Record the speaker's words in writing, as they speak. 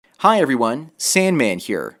Hi everyone, Sandman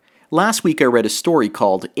here. Last week I read a story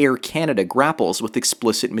called Air Canada Grapples with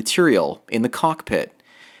Explicit Material in the Cockpit.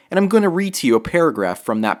 And I'm going to read to you a paragraph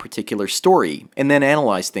from that particular story and then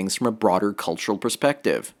analyze things from a broader cultural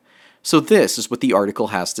perspective. So this is what the article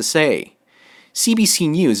has to say.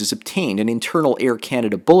 CBC News has obtained an internal Air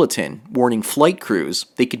Canada bulletin warning flight crews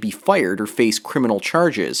they could be fired or face criminal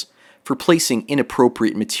charges for placing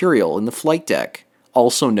inappropriate material in the flight deck,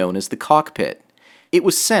 also known as the cockpit. It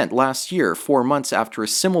was sent last year, 4 months after a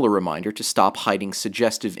similar reminder to stop hiding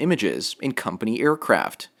suggestive images in company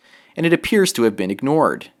aircraft, and it appears to have been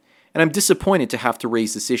ignored. And I'm disappointed to have to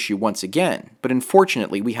raise this issue once again, but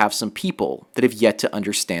unfortunately we have some people that have yet to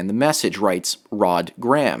understand the message, writes Rod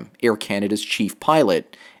Graham, Air Canada's chief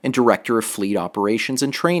pilot and director of fleet operations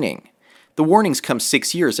and training. The warnings come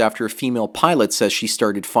 6 years after a female pilot says she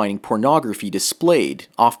started finding pornography displayed,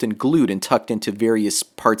 often glued and tucked into various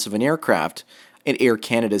parts of an aircraft, at Air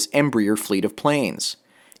Canada's Embraer fleet of planes.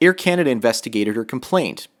 Air Canada investigated her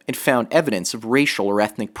complaint and found evidence of racial or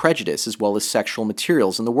ethnic prejudice as well as sexual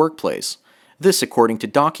materials in the workplace. This according to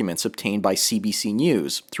documents obtained by CBC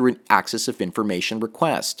News through an Access of Information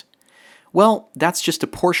request. Well, that's just a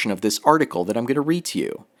portion of this article that I'm going to read to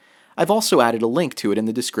you. I've also added a link to it in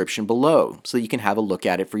the description below so that you can have a look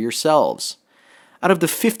at it for yourselves. Out of the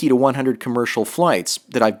 50 to 100 commercial flights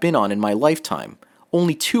that I've been on in my lifetime,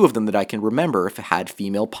 only 2 of them that I can remember have had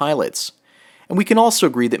female pilots. And we can also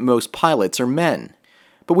agree that most pilots are men.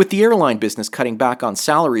 But with the airline business cutting back on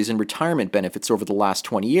salaries and retirement benefits over the last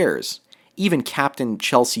 20 years, even Captain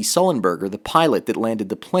Chelsea Sullenberger, the pilot that landed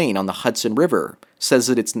the plane on the Hudson River, says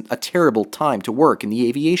that it's a terrible time to work in the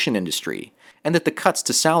aviation industry, and that the cuts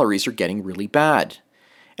to salaries are getting really bad.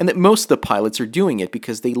 And that most of the pilots are doing it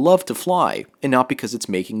because they love to fly, and not because it's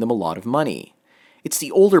making them a lot of money. It's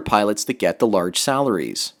the older pilots that get the large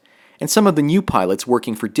salaries. And some of the new pilots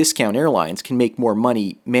working for discount airlines can make more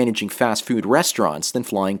money managing fast food restaurants than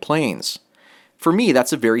flying planes. For me,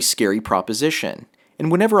 that's a very scary proposition.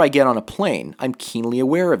 And whenever I get on a plane, I'm keenly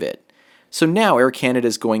aware of it. So now Air Canada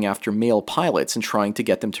is going after male pilots and trying to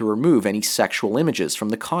get them to remove any sexual images from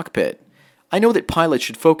the cockpit. I know that pilots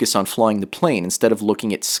should focus on flying the plane instead of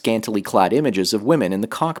looking at scantily clad images of women in the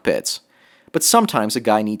cockpits. But sometimes a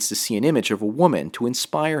guy needs to see an image of a woman to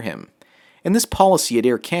inspire him. And this policy at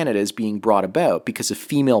Air Canada is being brought about because a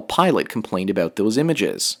female pilot complained about those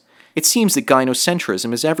images. It seems that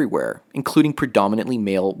gynocentrism is everywhere, including predominantly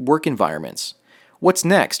male work environments. What's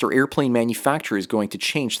next? Are airplane manufacturers going to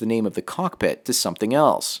change the name of the cockpit to something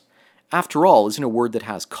else? After all, isn't a word that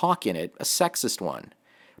has cock in it a sexist one?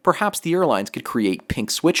 Perhaps the airlines could create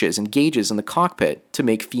pink switches and gauges in the cockpit to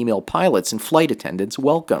make female pilots and flight attendants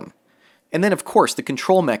welcome. And then, of course, the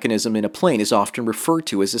control mechanism in a plane is often referred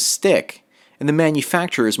to as a stick, and the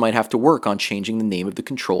manufacturers might have to work on changing the name of the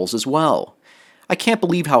controls as well. I can't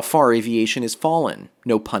believe how far aviation has fallen,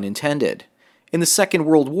 no pun intended. In the Second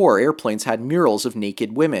World War, airplanes had murals of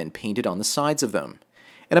naked women painted on the sides of them.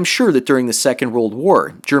 And I'm sure that during the Second World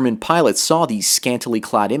War, German pilots saw these scantily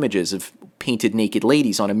clad images of painted naked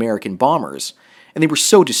ladies on American bombers, and they were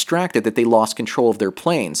so distracted that they lost control of their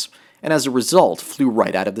planes, and as a result flew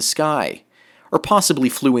right out of the sky, or possibly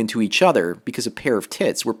flew into each other because a pair of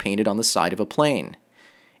tits were painted on the side of a plane.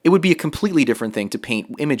 It would be a completely different thing to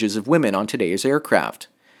paint images of women on today's aircraft.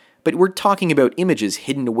 But we're talking about images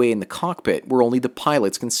hidden away in the cockpit where only the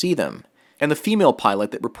pilots can see them. And the female pilot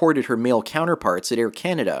that reported her male counterparts at Air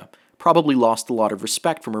Canada probably lost a lot of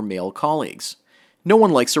respect from her male colleagues. No one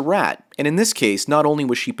likes a rat, and in this case, not only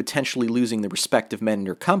was she potentially losing the respect of men in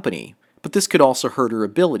her company, but this could also hurt her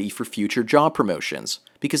ability for future job promotions,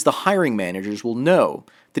 because the hiring managers will know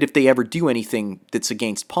that if they ever do anything that's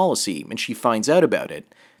against policy and she finds out about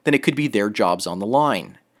it, then it could be their jobs on the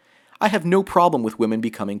line. I have no problem with women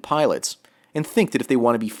becoming pilots, and think that if they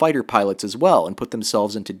want to be fighter pilots as well and put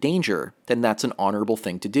themselves into danger, then that's an honorable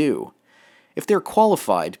thing to do. If they're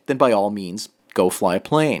qualified, then by all means, go fly a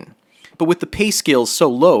plane. But with the pay scales so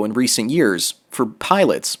low in recent years, for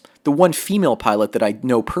pilots, the one female pilot that I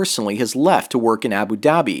know personally has left to work in Abu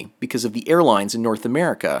Dhabi because of the airlines in North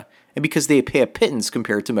America and because they pay a pittance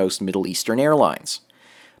compared to most Middle Eastern airlines.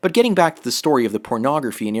 But getting back to the story of the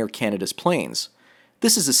pornography in Air Canada's planes,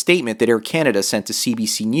 this is a statement that Air Canada sent to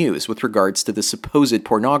CBC News with regards to the supposed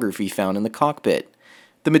pornography found in the cockpit.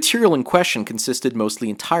 The material in question consisted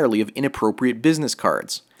mostly entirely of inappropriate business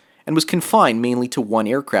cards and was confined mainly to one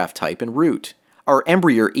aircraft type and route. Our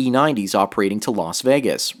Embraer E90s operating to Las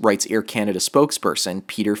Vegas, writes Air Canada spokesperson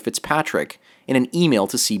Peter Fitzpatrick in an email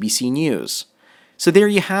to CBC News. So there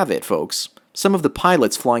you have it, folks. Some of the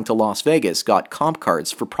pilots flying to Las Vegas got comp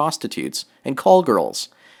cards for prostitutes and call girls.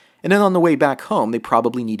 And then on the way back home, they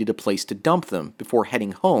probably needed a place to dump them before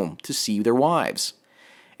heading home to see their wives.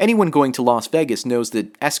 Anyone going to Las Vegas knows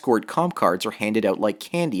that escort comp cards are handed out like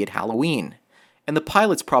candy at Halloween. And the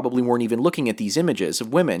pilots probably weren't even looking at these images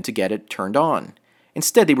of women to get it turned on.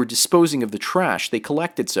 Instead, they were disposing of the trash they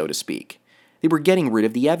collected, so to speak. They were getting rid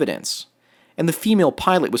of the evidence. And the female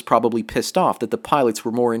pilot was probably pissed off that the pilots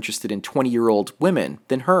were more interested in 20-year-old women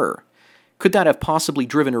than her. Could that have possibly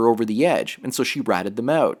driven her over the edge, and so she ratted them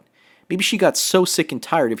out? Maybe she got so sick and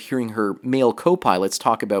tired of hearing her male co-pilots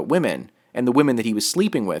talk about women, and the women that he was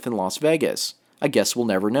sleeping with in Las Vegas. I guess we'll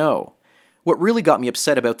never know. What really got me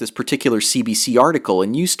upset about this particular CBC article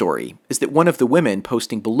and news story is that one of the women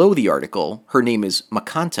posting below the article, her name is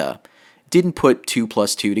Makanta, didn't put 2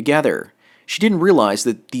 plus 2 together. She didn't realize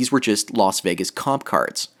that these were just Las Vegas comp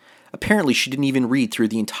cards. Apparently she didn't even read through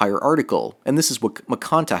the entire article, and this is what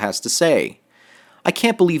Makanta has to say. I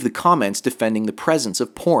can't believe the comments defending the presence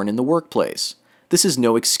of porn in the workplace. This is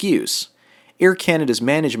no excuse. Air Canada's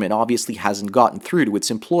management obviously hasn't gotten through to its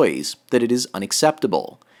employees that it is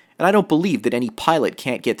unacceptable. And I don't believe that any pilot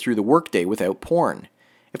can't get through the workday without porn.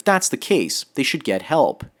 If that's the case, they should get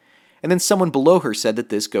help. And then someone below her said that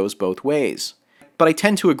this goes both ways. But I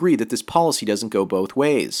tend to agree that this policy doesn't go both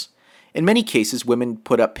ways. In many cases, women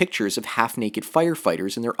put up pictures of half-naked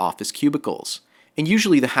firefighters in their office cubicles. And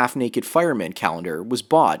usually the half-naked fireman calendar was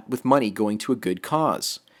bought with money going to a good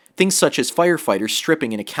cause. Things such as firefighters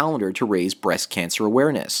stripping in a calendar to raise breast cancer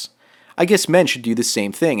awareness. I guess men should do the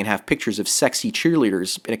same thing and have pictures of sexy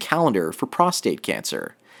cheerleaders in a calendar for prostate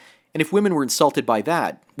cancer. And if women were insulted by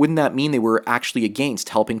that, wouldn't that mean they were actually against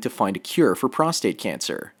helping to find a cure for prostate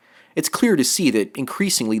cancer? It's clear to see that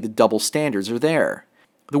increasingly the double standards are there.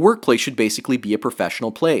 The workplace should basically be a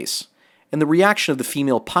professional place. And the reaction of the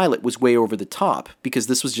female pilot was way over the top because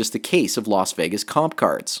this was just a case of Las Vegas comp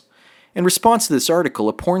cards. In response to this article,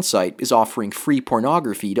 a porn site is offering free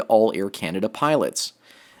pornography to all Air Canada pilots.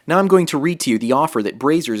 Now I'm going to read to you the offer that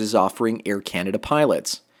Brazzers is offering Air Canada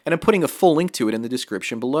pilots, and I'm putting a full link to it in the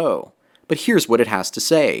description below. But here's what it has to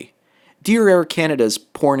say. Dear Air Canada's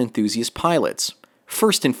porn enthusiast pilots,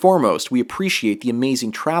 first and foremost, we appreciate the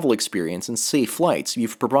amazing travel experience and safe flights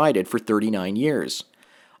you've provided for 39 years.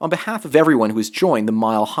 On behalf of everyone who has joined the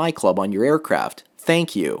Mile High Club on your aircraft,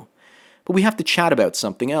 thank you. But we have to chat about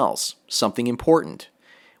something else, something important.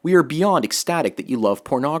 We are beyond ecstatic that you love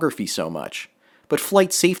pornography so much. But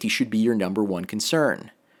flight safety should be your #1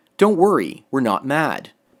 concern. Don't worry, we're not mad,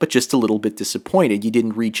 but just a little bit disappointed you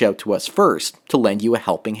didn't reach out to us first to lend you a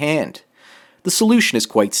helping hand. The solution is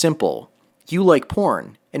quite simple. You like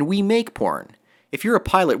porn, and we make porn. If you're a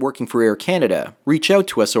pilot working for Air Canada, reach out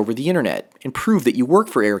to us over the internet and prove that you work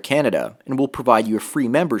for Air Canada, and we'll provide you a free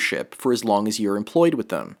membership for as long as you're employed with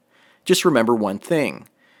them. Just remember one thing.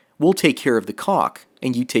 We'll take care of the cock,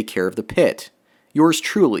 and you take care of the pit. Yours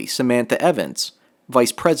truly, Samantha Evans,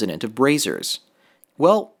 Vice President of Brazzers.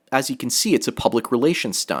 Well, as you can see, it's a public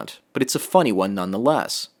relations stunt, but it's a funny one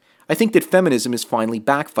nonetheless. I think that feminism is finally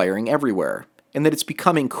backfiring everywhere, and that it's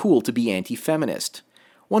becoming cool to be anti-feminist.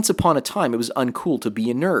 Once upon a time, it was uncool to be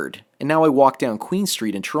a nerd, and now I walk down Queen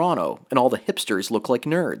Street in Toronto, and all the hipsters look like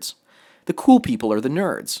nerds. The cool people are the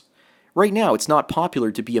nerds. Right now, it's not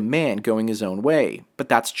popular to be a man going his own way, but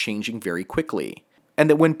that's changing very quickly. And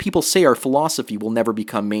that when people say our philosophy will never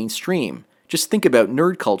become mainstream, just think about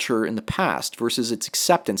nerd culture in the past versus its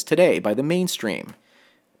acceptance today by the mainstream.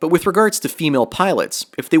 But with regards to female pilots,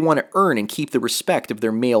 if they want to earn and keep the respect of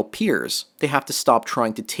their male peers, they have to stop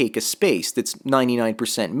trying to take a space that's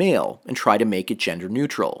 99% male and try to make it gender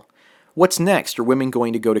neutral. What's next are women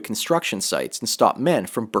going to go to construction sites and stop men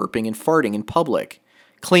from burping and farting in public,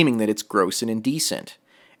 claiming that it's gross and indecent,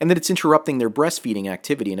 and that it's interrupting their breastfeeding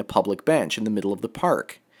activity in a public bench in the middle of the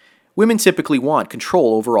park. Women typically want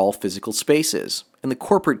control over all physical spaces, and the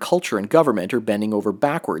corporate culture and government are bending over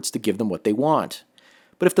backwards to give them what they want.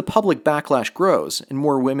 But if the public backlash grows and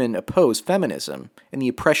more women oppose feminism and the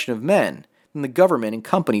oppression of men, then the government and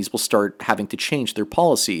companies will start having to change their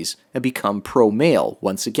policies and become pro-male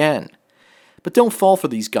once again. But don't fall for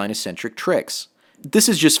these gynocentric tricks. This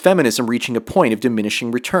is just feminism reaching a point of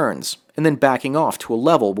diminishing returns, and then backing off to a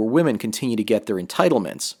level where women continue to get their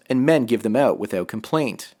entitlements, and men give them out without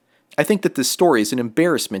complaint. I think that this story is an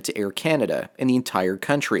embarrassment to Air Canada and the entire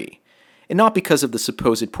country, and not because of the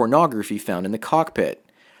supposed pornography found in the cockpit.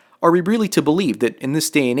 Are we really to believe that in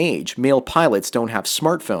this day and age, male pilots don't have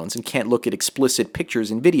smartphones and can't look at explicit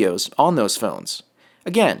pictures and videos on those phones?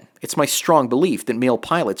 Again, it's my strong belief that male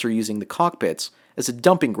pilots are using the cockpits as a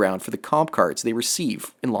dumping ground for the comp cards they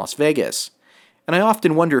receive in Las Vegas. And I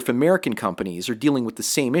often wonder if American companies are dealing with the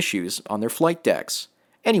same issues on their flight decks.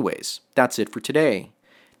 Anyways, that's it for today.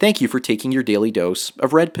 Thank you for taking your daily dose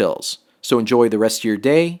of red pills. So enjoy the rest of your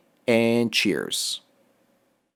day, and cheers.